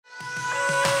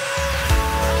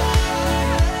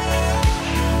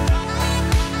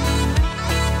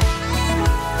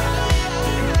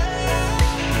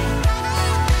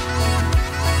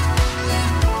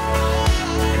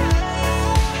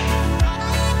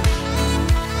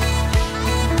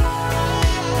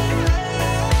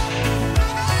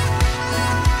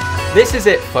This is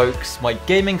it folks, my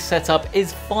gaming setup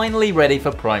is finally ready for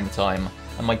prime time,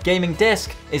 and my gaming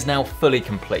desk is now fully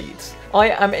complete.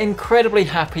 I am incredibly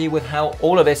happy with how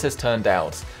all of this has turned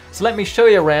out, so let me show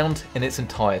you around in its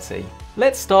entirety.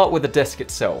 Let's start with the desk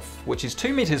itself, which is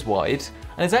 2 meters wide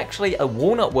and is actually a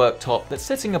walnut worktop that's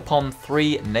sitting upon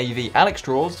 3 navy Alex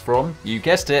drawers from, you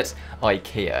guessed it,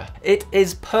 IKEA. It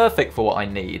is perfect for what I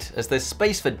need, as there's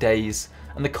space for days,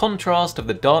 and the contrast of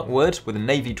the dark wood with the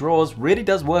navy drawers really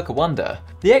does work a wonder.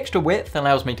 The extra width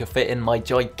allows me to fit in my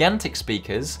gigantic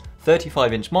speakers,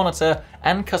 35-inch monitor,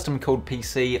 and custom cooled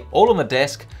PC all on the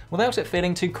desk without it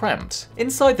feeling too cramped.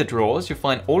 Inside the drawers you'll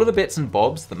find all of the bits and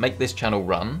bobs that make this channel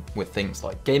run, with things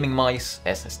like gaming mice,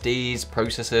 SSDs,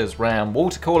 processors, RAM,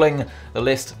 water cooling, the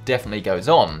list definitely goes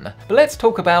on. But let's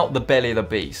talk about the belly of the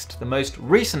beast, the most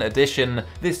recent addition,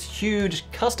 this huge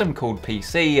custom cooled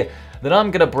PC that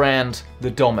I'm gonna brand the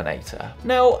Dominator.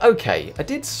 Now, okay, I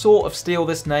did sort of steal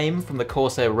this name from the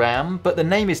Corsair RAM, but the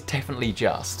name is definitely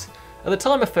just. At the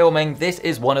time of filming, this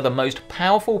is one of the most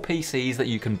powerful PCs that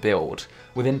you can build,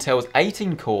 with Intel's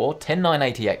 18-core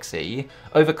 10980XE,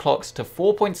 overclocked to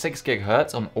 4.6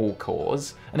 GHz on all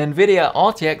cores, an Nvidia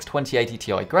RTX 2080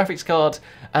 Ti graphics card,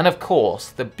 and of course,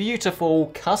 the beautiful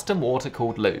custom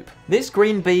water-cooled loop. This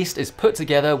green beast is put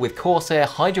together with Corsair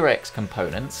HydraX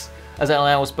components, as it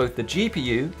allows both the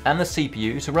GPU and the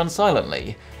CPU to run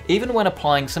silently, even when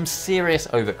applying some serious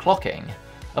overclocking.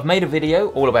 I've made a video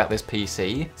all about this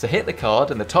PC, so hit the card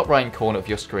in the top right corner of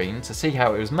your screen to see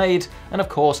how it was made, and of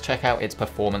course check out its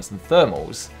performance and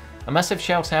thermals. A massive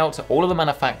shout out to all of the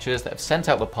manufacturers that have sent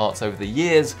out the parts over the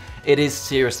years, it is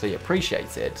seriously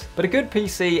appreciated. But a good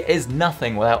PC is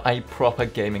nothing without a proper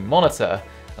gaming monitor,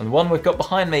 and the one we've got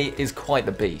behind me is quite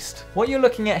the beast. What you're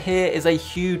looking at here is a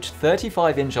huge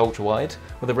 35-inch ultrawide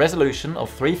with a resolution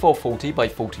of 3440 by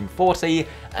 1440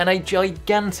 and a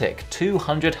gigantic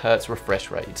 200Hz refresh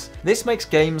rate. This makes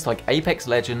games like Apex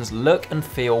Legends look and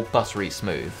feel buttery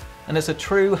smooth, and it's a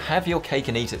true have your cake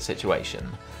and eat it situation,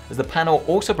 as the panel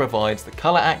also provides the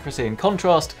colour accuracy and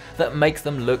contrast that makes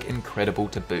them look incredible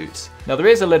to boot. Now there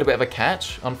is a little bit of a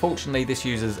catch. Unfortunately this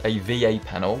uses a VA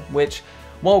panel, which,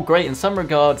 while great in some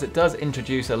regards, it does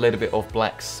introduce a little bit of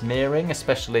black smearing,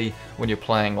 especially when you're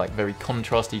playing like very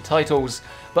contrasty titles,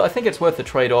 but I think it's worth the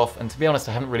trade-off, and to be honest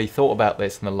I haven't really thought about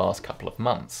this in the last couple of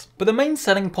months. But the main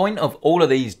selling point of all of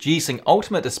these G-Sync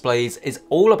Ultimate displays is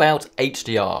all about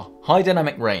HDR, high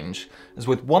dynamic range, as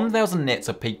with 1000 nits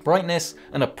of peak brightness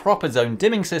and a proper zone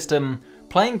dimming system,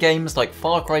 playing games like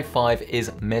Far Cry 5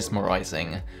 is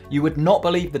mesmerising. You would not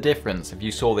believe the difference if you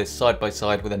saw this side by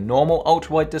side with a normal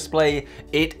ultrawide display.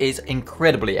 It is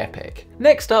incredibly epic.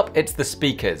 Next up, it's the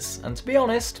speakers, and to be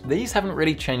honest, these haven't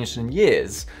really changed in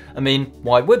years. I mean,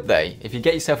 why would they? If you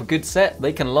get yourself a good set,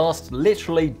 they can last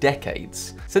literally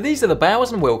decades. So these are the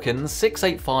Bowers & Wilkins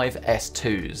 685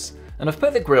 S2s. And I've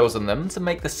put the grills on them to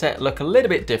make the set look a little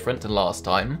bit different to last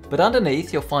time, but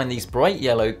underneath you'll find these bright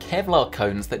yellow Kevlar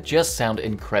cones that just sound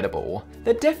incredible.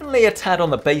 They're definitely a tad on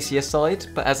the bassier side,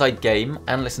 but as I game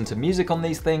and listen to music on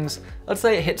these things, I'd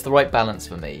say it hits the right balance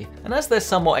for me. And as they're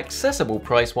somewhat accessible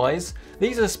price-wise,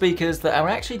 these are speakers that are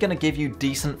actually going to give you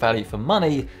decent value for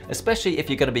money, especially if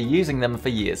you're going to be using them for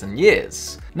years and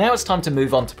years. Now it's time to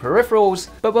move on to peripherals,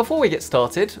 but before we get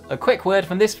started, a quick word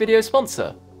from this video's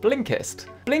sponsor, Blinkist.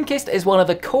 Blinkist is one of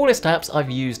the coolest apps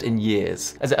I've used in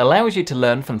years, as it allows you to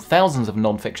learn from thousands of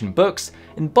non-fiction books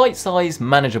in bite-sized,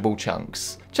 manageable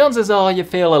chunks. Chances are you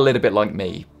feel a little bit like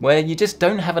me, where you just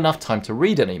don't have enough time to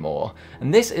read anymore,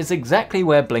 and this is exactly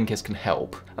where Blinkist can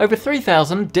help. Over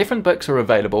 3,000 different books are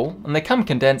available, and they come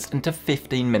condensed into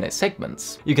 15-minute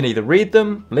segments. You can either read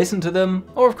them, listen to them,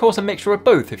 or of course a mixture of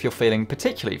both if you're feeling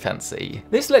particularly fancy.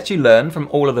 This lets you learn from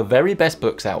all of the very best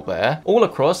books out there, all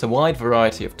across a wide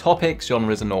variety of topics,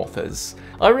 genres and authors.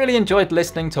 I really enjoyed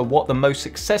listening to what the most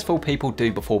successful people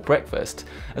do before breakfast,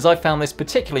 as I found this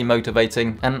particularly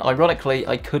motivating, and ironically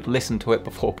I could listen to it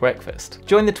before breakfast.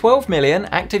 Join the 12 million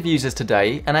active users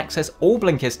today and access all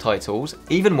Blinkist titles,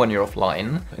 even when you're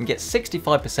offline, and get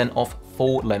 65% off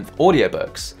full-length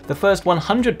audiobooks. The first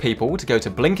 100 people to go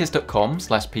to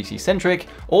blinkist.com/PCcentric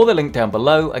or the link down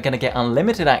below are going to get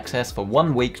unlimited access for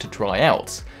 1 week to try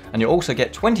out, and you'll also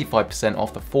get 25%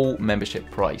 off the full membership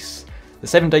price. The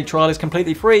 7-day trial is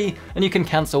completely free and you can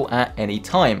cancel at any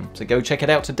time, so go check it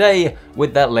out today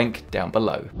with that link down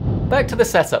below. Back to the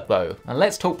setup though, and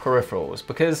let's talk peripherals,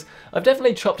 because I've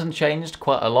definitely chopped and changed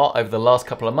quite a lot over the last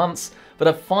couple of months, but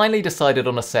I've finally decided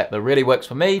on a set that really works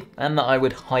for me and that I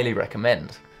would highly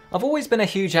recommend. I've always been a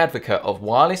huge advocate of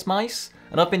wireless mice,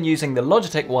 and I've been using the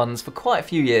Logitech ones for quite a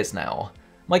few years now.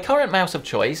 My current mouse of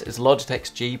choice is Logitech's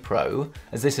G Pro,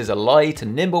 as this is a light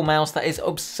and nimble mouse that is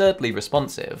absurdly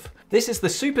responsive. This is the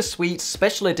super sweet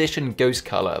special edition ghost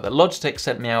color that Logitech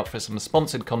sent me out for some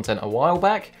sponsored content a while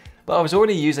back, but I was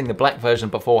already using the black version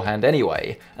beforehand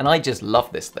anyway, and I just love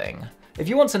this thing. If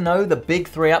you want to know the big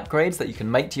 3 upgrades that you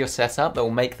can make to your setup that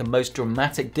will make the most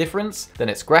dramatic difference, then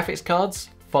it's graphics cards,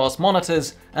 fast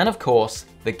monitors, and of course,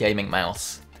 the gaming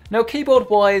mouse. Now keyboard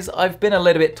wise, I've been a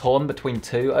little bit torn between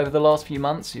 2 over the last few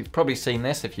months. You've probably seen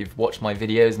this if you've watched my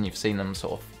videos and you've seen them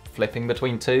sort of flipping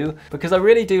between 2, because I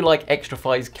really do like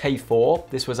Xtrfy's K4.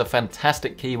 This was a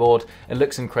fantastic keyboard, it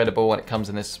looks incredible and it comes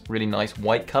in this really nice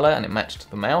white color and it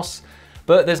matched the mouse.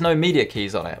 But there's no media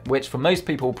keys on it, which for most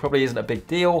people probably isn't a big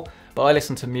deal, but I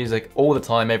listen to music all the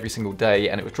time every single day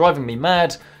and it was driving me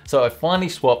mad, so I finally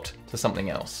swapped to something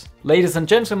else. Ladies and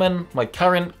gentlemen, my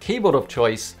current keyboard of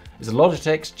choice is a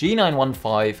Logitech's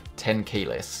G915 10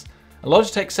 keyless.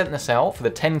 Logitech sent this out for the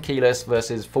 10 keyless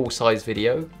versus full size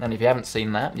video, and if you haven't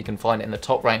seen that, you can find it in the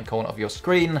top right corner of your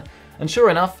screen. And sure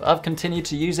enough, I've continued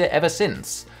to use it ever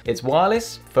since. It's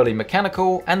wireless, fully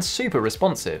mechanical, and super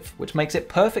responsive, which makes it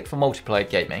perfect for multiplayer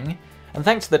gaming. And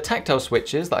thanks to the tactile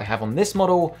switches that I have on this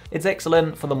model, it's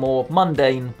excellent for the more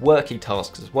mundane, worky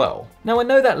tasks as well. Now I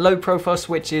know that low profile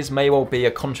switches may well be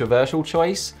a controversial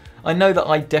choice. I know that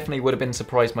I definitely would have been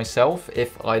surprised myself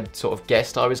if I'd sort of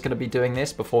guessed I was going to be doing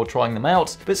this before trying them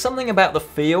out, but something about the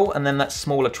feel and then that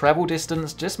smaller travel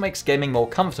distance just makes gaming more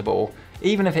comfortable,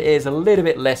 even if it is a little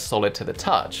bit less solid to the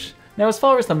touch. Now as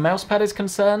far as the mousepad is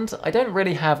concerned, I don't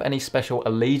really have any special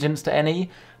allegiance to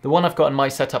any. The one I've got in my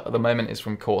setup at the moment is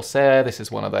from Corsair. This is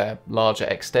one of their larger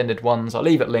extended ones. I'll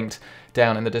leave it linked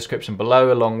down in the description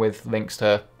below, along with links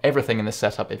to everything in the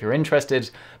setup if you're interested.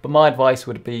 But my advice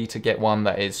would be to get one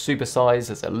that is supersized,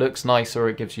 as it looks nicer,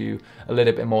 it gives you a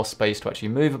little bit more space to actually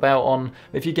move about on.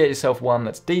 If you get yourself one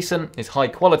that's decent, is high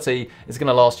quality, it's going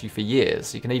to last you for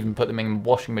years. You can even put them in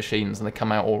washing machines and they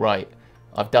come out all right.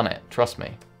 I've done it, trust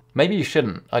me. Maybe you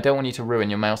shouldn't. I don't want you to ruin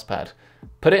your mousepad.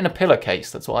 Put it in a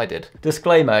pillowcase, that's what I did.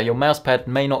 Disclaimer, your mousepad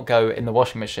may not go in the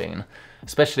washing machine.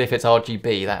 Especially if it's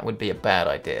RGB, that would be a bad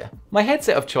idea. My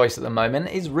headset of choice at the moment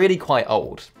is really quite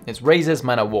old. It's Razer's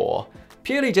Man O' War.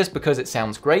 Purely just because it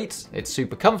sounds great, it's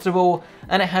super comfortable,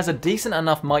 and it has a decent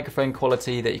enough microphone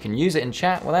quality that you can use it in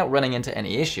chat without running into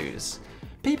any issues.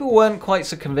 People weren't quite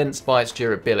so convinced by its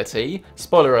durability.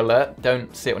 Spoiler alert,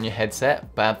 don't sit on your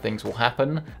headset, bad things will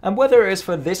happen. And whether it is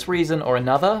for this reason or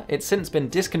another, it's since been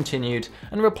discontinued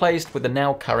and replaced with the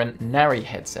now current Nari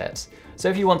headset. So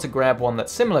if you want to grab one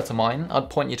that's similar to mine, I'd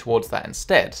point you towards that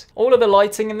instead. All of the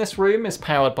lighting in this room is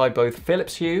powered by both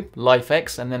Philips Hue,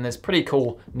 LifeX, and then there's pretty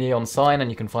cool neon sign,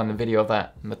 and you can find the video of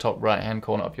that in the top right hand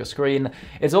corner of your screen.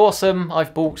 It's awesome,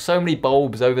 I've bought so many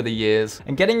bulbs over the years,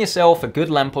 and getting yourself a good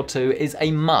lamp or two is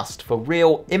a must for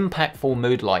real impactful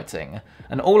mood lighting.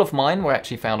 And all of mine were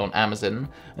actually found on Amazon,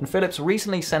 and Philips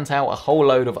recently sent out a whole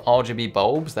load of RGB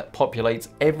bulbs that populates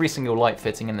every single light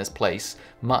fitting in this place.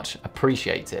 Much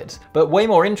appreciated. But way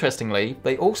more interestingly,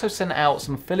 they also sent out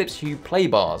some Philips Hue play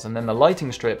bars and then the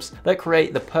lighting strips that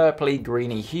create the purpley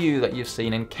greeny hue that you've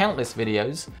seen in countless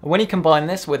videos. And when you combine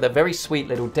this with a very sweet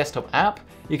little desktop app,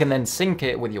 you can then sync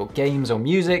it with your games or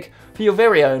music for your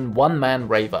very own one-man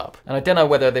rave up. And I don't know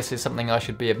whether this is something I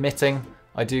should be admitting.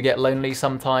 I do get lonely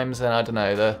sometimes, and I don't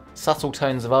know, the subtle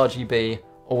tones of RGB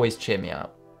always cheer me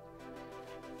up.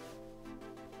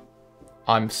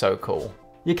 I'm so cool.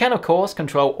 You can of course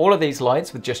control all of these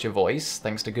lights with just your voice,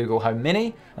 thanks to Google Home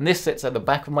Mini, and this sits at the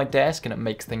back of my desk and it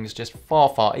makes things just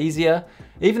far easier.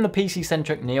 Even the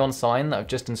PC-centric neon sign that I've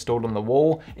just installed on the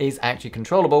wall is actually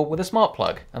controllable with a smart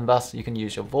plug, and thus you can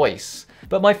use your voice.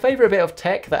 But my favourite bit of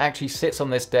tech that actually sits on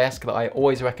this desk that I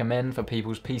always recommend for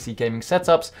people's PC gaming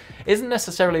setups isn't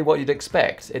necessarily what you'd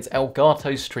expect. It's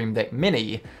Elgato's Stream Deck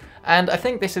Mini. And I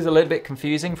think this is a little bit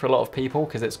confusing for a lot of people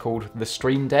because it's called the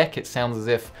Stream Deck. It sounds as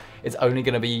if it's only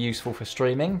going to be useful for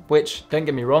streaming, which, don't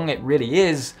get me wrong, it really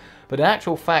is. But in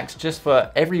actual fact, just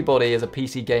for everybody as a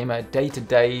PC gamer, day to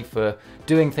day, for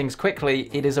doing things quickly,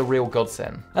 it is a real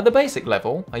godsend. At the basic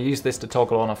level, I use this to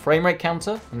toggle on a frame rate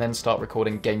counter and then start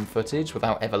recording game footage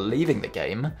without ever leaving the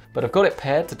game. But I've got it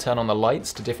paired to turn on the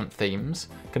lights to different themes,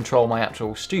 control my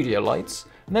actual studio lights,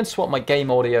 and then swap my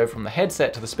game audio from the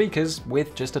headset to the speakers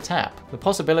with just a tap. The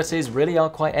possibilities really are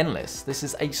quite endless. This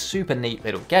is a super neat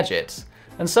little gadget.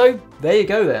 And so, there you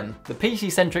go then, the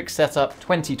PC-centric setup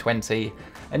 2020.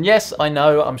 And yes, I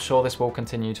know, I'm sure this will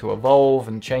continue to evolve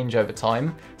and change over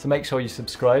time, so make sure you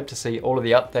subscribe to see all of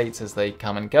the updates as they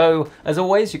come and go. As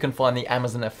always, you can find the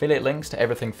Amazon affiliate links to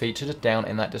everything featured down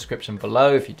in that description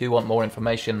below if you do want more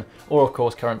information, or of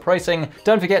course current pricing.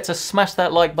 Don't forget to smash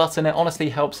that like button, it honestly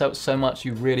helps out so much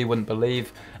you really wouldn't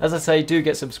believe. As I say, do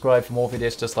get subscribed for more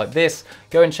videos just like this.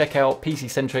 Go and check out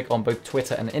PC-centric on both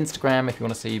Twitter and Instagram if you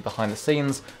want to see behind the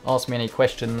scenes, ask me any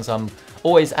questions. I'm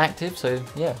always active, so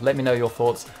yeah, let me know your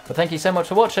thoughts. But thank you so much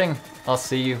for watching. I'll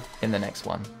see you in the next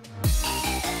one.